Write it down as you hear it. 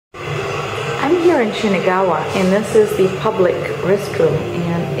I'm here in Shinagawa, and this is the public restroom,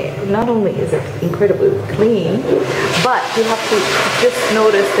 and not only is it incredibly clean, but you have to just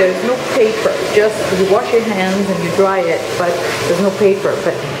notice there's no paper. Just you wash your hands and you dry it, but there's no paper.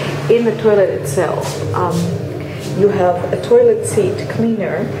 But in the toilet itself, you have a toilet seat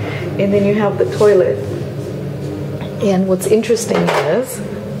cleaner, and then you have the toilet. And what's interesting is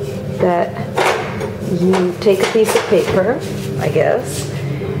that you take a piece of paper, I guess,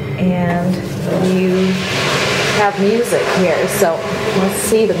 and you have music here. So let's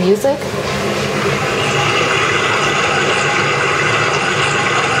see the music.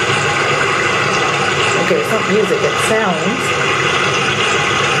 Okay, it's not music, it's sounds,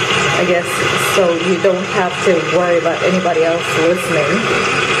 I guess, so you don't have to worry about anybody else listening.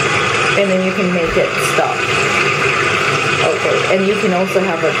 And then you can make it stop. Okay, and you can also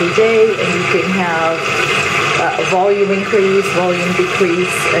have a DJ, and you can have a volume increase, volume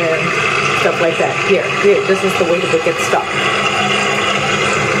decrease, and stuff like that. Here, this is the way to make it stop.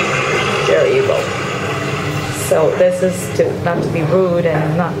 There you go. So this is not to be rude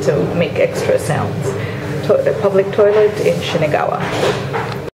and not to make extra sounds. Public toilet in Shinagawa.